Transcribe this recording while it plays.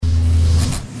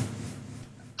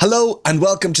Hello and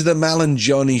welcome to the Mal and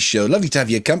Johnny Show. Lovely to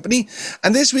have your company.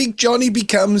 And this week, Johnny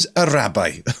becomes a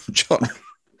rabbi. John.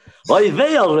 Oy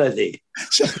vey already.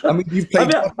 So, I mean, you've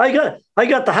played... I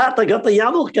got the hat, I got the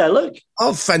yarmulke, look.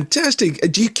 Oh, fantastic.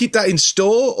 Do you keep that in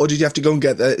store or did you have to go and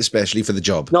get that especially for the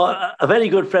job? No, a very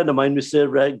good friend of mine,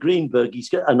 Mr. Greenberg,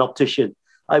 he's an optician.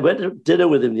 I went to dinner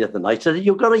with him the other night. I said,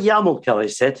 "You've got a yarmulke," I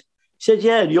said. He said,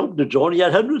 "Yeah," and he opened the drawer and he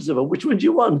had hundreds of them. "Which one do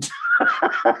you want?"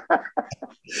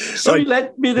 So he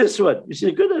lent me this one. He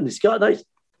said, "Good one. It's got a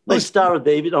nice Star of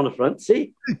David on the front,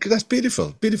 see?" That's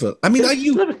beautiful, beautiful. I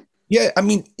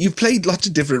mean, you've played lots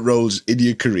of different roles in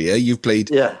your career. You've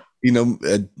played,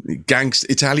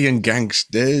 Italian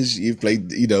gangsters. You've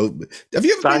played, have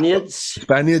you ever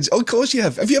Spaniards? Oh, of course you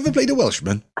have. Have you ever played a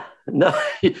Welshman? No,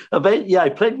 I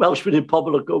played Welshman in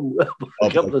Poblacion a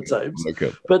couple of times.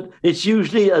 Okay. But it's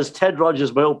usually, as Ted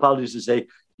Rogers, my old pal, used to say,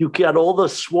 you get all the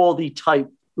swarthy type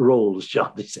roles,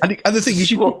 John. And the thing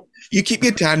is, you keep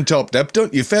your tan topped up,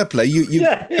 don't you? Fair play.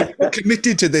 You're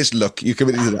committed to this look. You're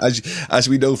committed to that, as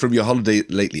we know from your holiday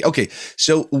lately. Okay,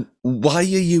 so why are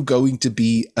you going to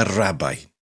be a rabbi?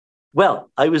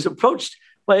 Well, I was approached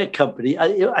by a company.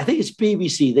 I think it's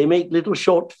BBC. They make little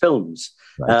short films.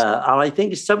 Right. And I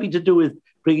think it's something to do with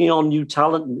bringing on new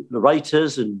talent,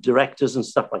 writers and directors and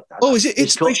stuff like that. Oh, is it?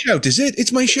 It's My Shout, is it?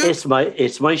 It's My Shout?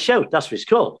 It's My Shout. That's what it's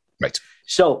called. Right.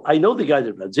 So I know the guy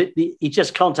that runs it. He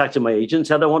just contacted my agent and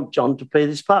said, "I want John to play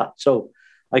this part." So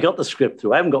I got the script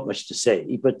through. I haven't got much to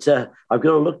say, but I've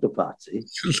got to look the part, see?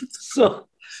 So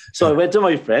I went to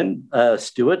my friend,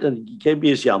 Stuart, and he gave me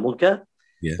his yarmulke.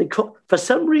 Yeah. For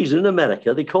some reason in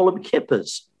America, they call them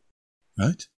kippers.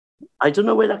 Right. I don't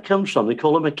know where that comes from. They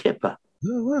call him a kipper.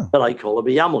 Oh, wow. But I call him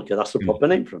a yarmulke. That's the proper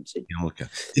name for him, see? Yarmulke.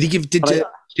 Did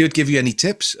Stuart give you any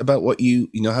tips about what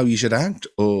how you should act?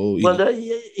 Or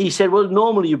he said, well,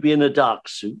 normally you'd be in a dark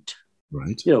suit.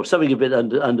 Right. Something a bit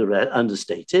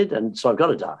understated. And so I've got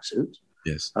a dark suit.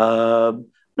 Yes. No,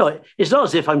 it's not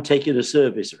as if I'm taking a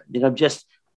service or anything. I'm just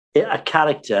a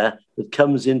character that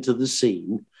comes into the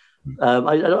scene.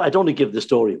 I don't want to give the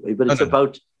story away, but it's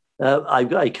about...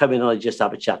 I come in and I just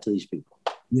have a chat to these people.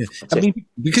 Yeah,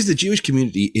 because the Jewish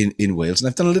community in Wales, and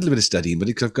I've done a little bit of studying, but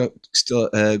I've got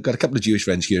a couple of Jewish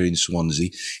friends here in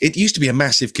Swansea. It used to be a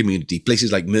massive community,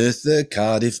 places like Merthyr,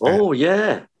 Cardiff,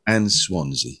 and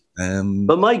Swansea.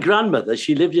 But my grandmother,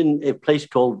 she lived in a place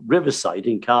called Riverside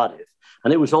in Cardiff,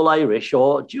 and it was all Irish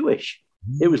or Jewish.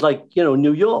 It was like,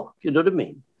 New York, you know what I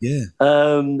mean? Yeah.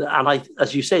 And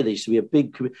as you say, there used to be a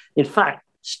big community. In fact,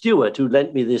 Stuart, who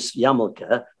lent me this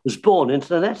yarmulke, was born in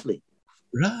Llanelli.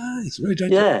 Right.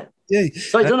 Yeah.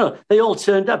 So I don't know. They all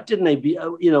turned up, didn't they? I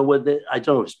don't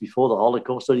know if it's before the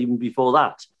Holocaust or even before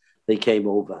that. They came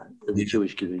over, the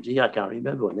Jewish community. I can't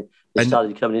remember when they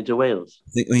started coming into Wales.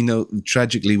 I think,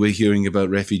 tragically, we're hearing about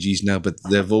refugees now, but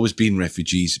there have always been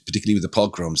refugees, particularly with the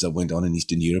pogroms that went on in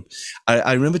Eastern Europe.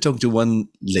 I remember talking to one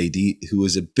lady who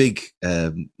was a big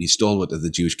stalwart of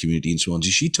the Jewish community in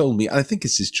Swansea. She told me, I think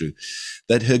this is true,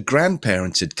 that her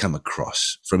grandparents had come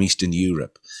across from Eastern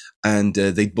Europe and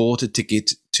they bought a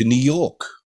ticket to New York.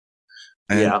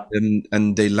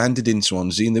 And they landed in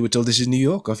Swansea and they were told, "This is New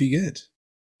York, off you get."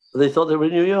 They thought they were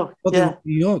in New York. Well, they were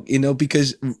in New York,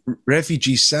 because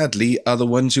refugees, sadly, are the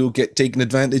ones who get taken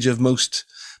advantage of most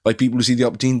by people who see the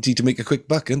opportunity to make a quick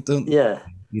buck, don't they? Yeah.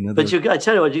 But I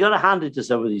tell you what, you got to hand it to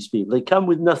some of these people. They come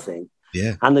with nothing.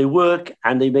 Yeah. And they work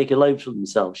and they make a life for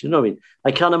themselves. You know what I mean?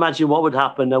 I can't imagine what would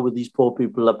happen now with these poor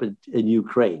people up in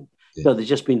Ukraine. Yeah. They've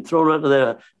just been thrown out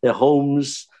of their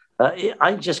homes.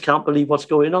 I just can't believe what's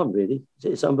going on, really.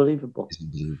 It's unbelievable. It's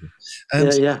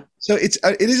unbelievable. So it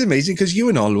is amazing because you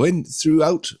and Olwyn,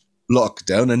 throughout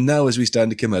lockdown, and now as we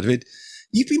stand to come out of it,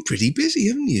 you've been pretty busy,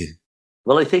 haven't you?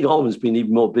 Well, I think Olwyn's been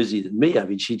even more busy than me. I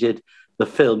mean, she did the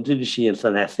film, didn't she, in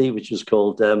Llanelli, which was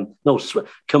called,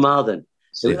 Carmarthen,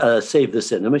 Save the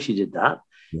Cinema. She did that.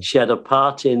 Yeah. She had a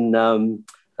part in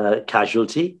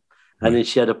Casualty, and then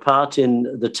she had a part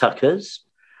in The Tuckers.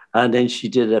 And then she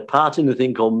did a part in a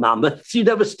thing called Mammoth. She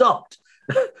never stopped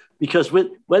because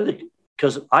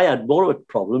I had more of a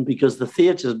problem because the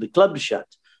theatres and the clubs shut.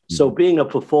 Mm-hmm. So being a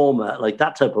performer, like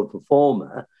that type of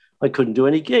performer, I couldn't do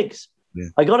any gigs. Yeah.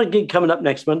 I got a gig coming up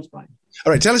next month, Mike.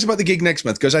 All right, tell us about the gig next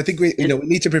month because I think we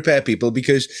need to prepare people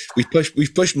because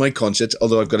we've pushed my concert.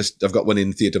 Although I've got one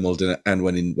in Theatre Malden and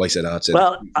one in Wyeside Arts.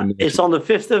 Well, it's on the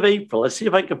 5th of April. Let's see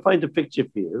if I can find a picture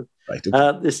for you. Right.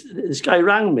 Okay. This guy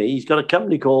rang me. He's got a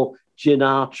company called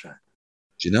Ginatra.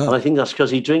 Ginatra. And I think that's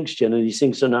because he drinks gin and he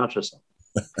sings Sinatra songs.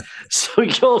 So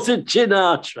he calls it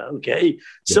Ginatra, okay? Yeah.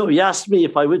 So he asked me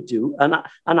if I would do an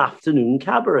afternoon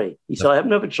cabaret. He said, I have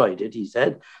never tried it, he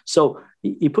said. So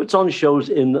he puts on shows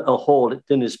in a hall at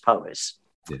Dinas Powys.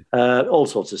 all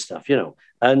sorts of stuff, you know.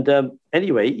 And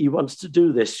anyway, he wants to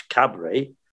do this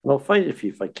cabaret, and I'll find it for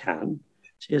you if I can.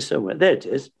 It's here somewhere. There it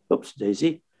is. Oops,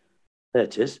 Daisy. There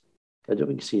it is. I don't know if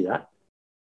you can see that.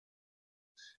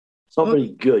 It's not very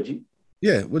good.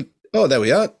 Yeah, well, oh, there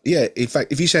we are. Yeah, in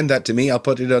fact, if you send that to me, I'll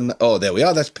put it on. Oh, there we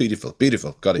are. That's beautiful.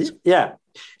 Beautiful. Got it. Yeah.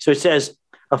 So it says,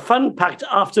 a fun-packed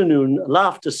afternoon,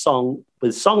 laughter song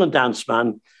with song and dance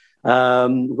man,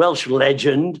 Welsh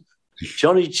legend,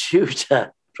 Johnny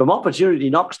Tudor, from Opportunity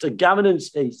Knocks to Gavin and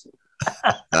Stacey.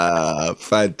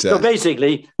 Fantastic. So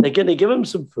basically, they're going to give him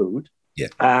some food. Yeah.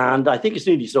 And I think it's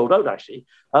nearly sold out, actually.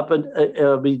 Up and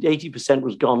 80%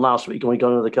 was gone last week, only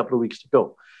got another couple of weeks to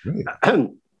go. Right.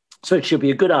 So it should be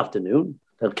a good afternoon.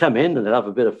 They'll come in and they'll have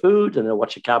a bit of food and they'll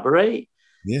watch a cabaret.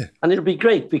 Yeah. And it'll be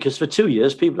great because for 2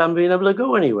 years, people haven't been able to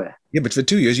go anywhere. Yeah, but for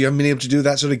 2 years, you haven't been able to do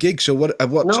that sort of gig. So what?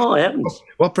 No, I haven't.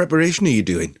 What preparation are you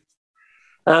doing?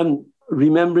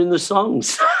 Remembering the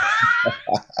songs.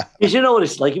 Because you know what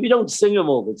it's like. If you don't sing them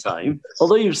all the time,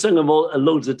 although you've sung them all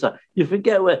loads of time, you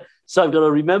forget where. So I've got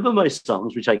to remember my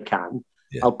songs, which I can.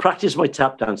 Yeah. I'll practice my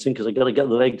tap dancing because I've got to get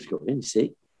the legs going, you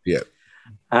see. Yeah.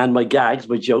 And my gags,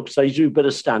 my jokes. I do a bit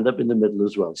of stand-up in the middle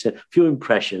as well. So a few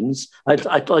impressions.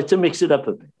 I'd like to mix it up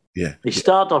a bit. Yeah. I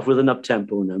start off with an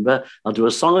up-tempo number. I'll do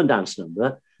a song and dance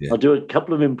number. Yeah. I'll do a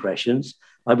couple of impressions.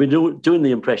 I've been doing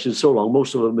the impressions so long,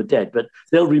 most of them are dead, but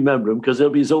they'll remember them because they'll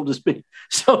be as old as me.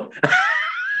 So,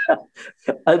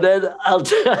 and then I'll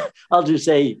do,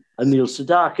 say, a Neil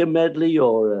Sedaka medley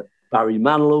or a Barry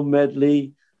Manilow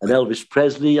medley, an Elvis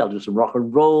Presley. I'll do some rock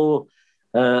and roll.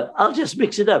 I'll just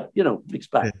mix it up, mix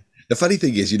back. The funny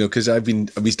thing is, because I've been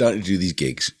starting to do these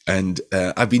gigs and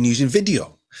I've been using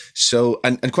video. So,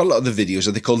 and quite a lot of the videos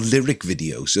are, they called lyric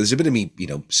videos. So there's a bit of me,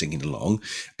 singing along,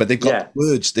 but they've got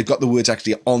words. They've got the words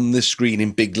actually on the screen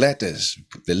in big letters,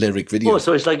 the lyric video. Oh,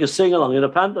 so it's like a sing along in a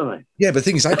pantomime. Yeah, but the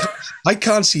thing is, I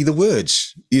can't see the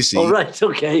words, you see. Oh, right.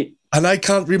 Okay. And I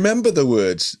can't remember the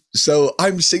words. So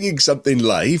I'm singing something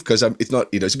live because it's not,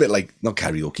 it's a bit like, not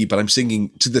karaoke, but I'm singing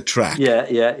to the track. Yeah.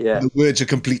 The words are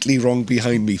completely wrong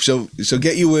behind me. So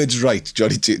get your words right,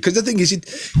 Johnny. Because the thing is,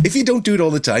 if you don't do it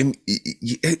all the time,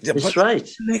 that's right.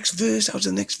 Next verse, how's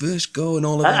the next verse go and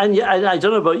all of that? And I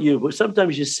don't know about you, but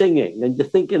sometimes you're singing and you're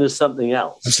thinking of something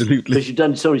else. Absolutely. Because you've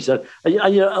done so many songs.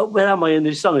 And you're, where am I in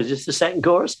this song? Is this the second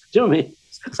chorus? Do you know what I mean?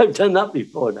 I've done that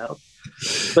before now.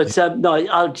 But no,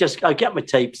 I'll get my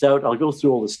tapes out. I'll go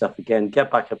through all the stuff again, get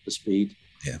back up to speed.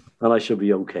 Yeah. And I should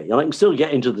be okay. And I can still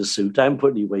get into the suit. I haven't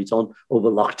put any weight on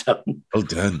over lockdown. Well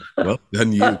done. Well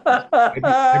done, you.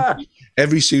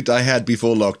 Every suit I had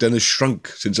before lockdown has shrunk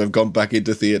since I've gone back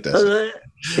into theatre.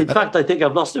 In fact, I think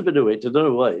I've lost a bit of weight. I don't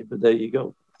know why, but there you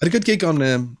go. I had a good gig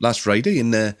on last Friday in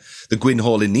the Gwyn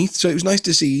Hall in Neath, so it was nice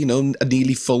to see, a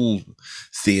nearly full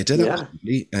theatre.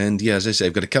 Yeah. And yeah, as I say,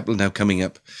 I've got a couple now coming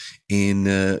up in.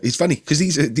 It's funny because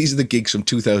these are the gigs from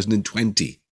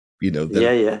 2020. They've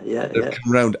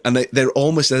come around and they're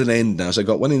almost at an end now. So I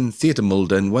got one in Theatre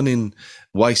Muldoon, one in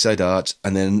Wyside Arts,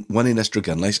 and then one in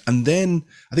Estragunlais, and then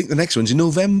I think the next one's in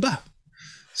November.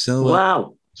 So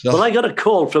wow. Well, I got a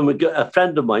call from a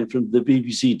friend of mine from the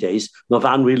BBC days,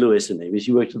 Anne Lewis, her name is.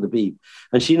 She worked at the Beeb,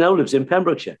 and she now lives in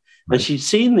Pembrokeshire. Right. And she'd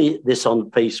seen this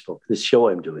on Facebook, this show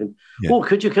I'm doing. Yeah. Oh,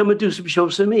 could you come and do some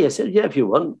shows for me? I said, yeah, if you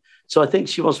want. So I think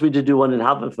she wants me to do one in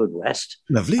Haverfordwest.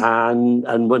 Lovely.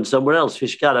 And one somewhere else,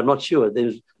 Fishguard, I'm not sure.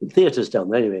 There's theatres down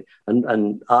there anyway,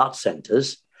 and art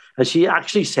centres. And she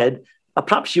actually said,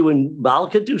 perhaps you and Val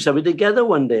could do something together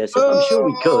one day. I said, I'm sure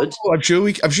we could. I'm sure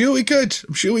we could.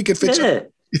 I'm sure we could fit something.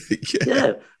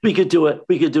 Yeah, we could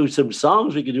do some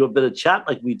songs. We could do a bit of chat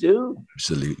like we do.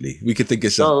 Absolutely, we could think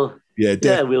of something.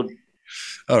 We'll.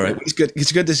 All right, it's good.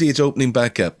 It's good to see it's opening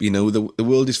back up. The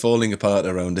world is falling apart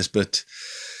around us, but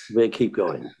we keep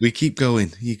going. We keep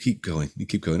going. You keep going. You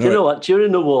keep going. You know what?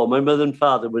 During the war, my mother and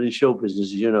father were in show business,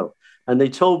 as you know, and they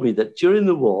told me that during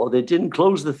the war they didn't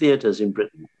close the theatres in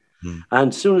Britain,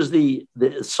 and as soon as the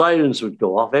sirens would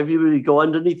go off, everybody would go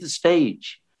underneath the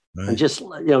stage. Right. And just,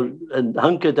 and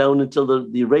hunker down until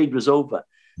the raid was over.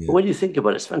 Yeah. But when you think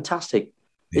about it, it's fantastic.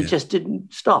 It just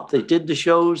didn't stop. They did the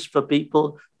shows for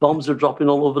people. Bombs were dropping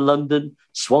all over London.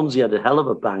 Swansea had a hell of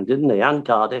a bang, didn't they? And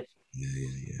Cardiff.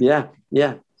 Yeah.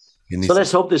 So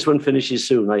let's hope this one finishes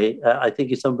soon. I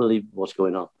think it's unbelievable what's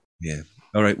going on. Yeah.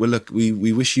 All right. Well, look,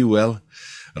 we wish you well,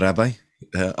 Rabbi.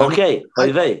 Okay.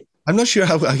 I'm not sure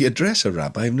how I address a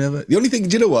rabbi. The only thing,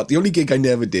 do you know what? The only gig I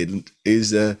never did is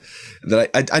that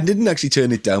I didn't actually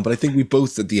turn it down, but I think we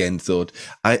both at the end thought,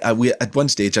 we at one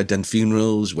stage I'd done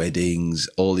funerals, weddings,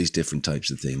 all these different types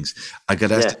of things. I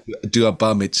got asked to do a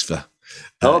bar mitzvah.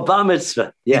 Bar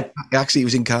mitzvah, yeah. Actually, it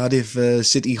was in Cardiff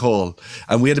City Hall,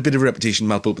 and we had a bit of a reputation,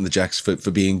 Malpope and the Jacks,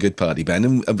 for being a good party band,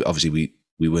 and obviously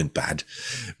we weren't bad.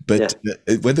 But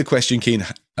when the question came,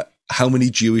 how many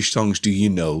Jewish songs do you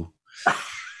know?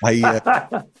 I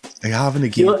haven't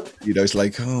again. It's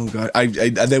like, oh God. And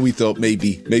then we thought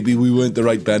maybe we weren't the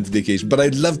right band for the occasion. But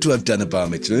I'd love to have done a bar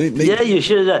mitzvah. Yeah, you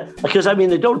should have. Because I mean,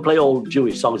 they don't play all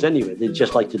Jewish songs anyway. They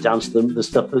just like to dance the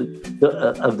stuff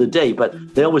of the day. But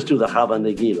they always do the Hava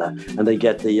Nagila, and they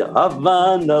get the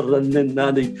Havana.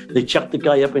 They chuck the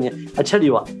guy up, and I tell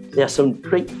you what, they have some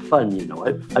great fun.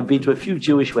 I've been to a few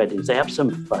Jewish weddings. They have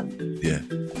some fun. Yeah.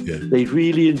 They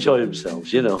really enjoy themselves.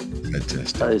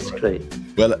 Fantastic. That is great.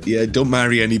 Well, yeah, don't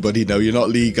marry anybody now. You're not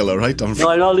legal, all right? No,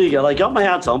 I'm not legal. I got my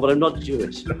hat on, but I'm not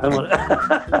Jewish.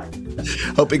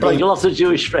 Hoping I've got lots of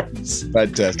Jewish friends.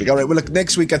 Fantastic. All right, well, look,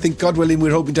 next week, I think, God willing,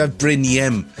 we're hoping to have Bryn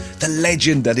Yem, the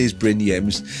legend that is Bryn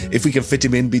Yems. If we can fit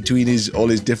him in between all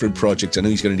his different projects. I know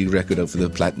he's got a new record out for the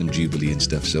Platinum Jubilee and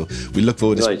stuff, so we look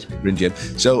forward to Bryn Yem.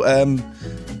 So,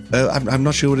 I'm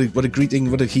not sure what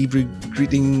a Hebrew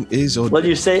greeting is. Well,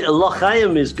 you say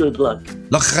L'chaim is good luck.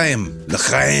 L'chaim.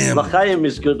 L'chaim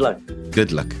is good luck.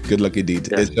 Good luck indeed.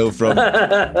 Yeah. So from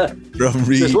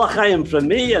Reed. There's L'chaim from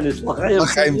me, and it's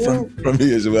L'chaim from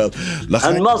me as well.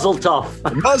 L'chaim. And Mazel Tov.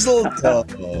 Mazel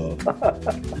Tov.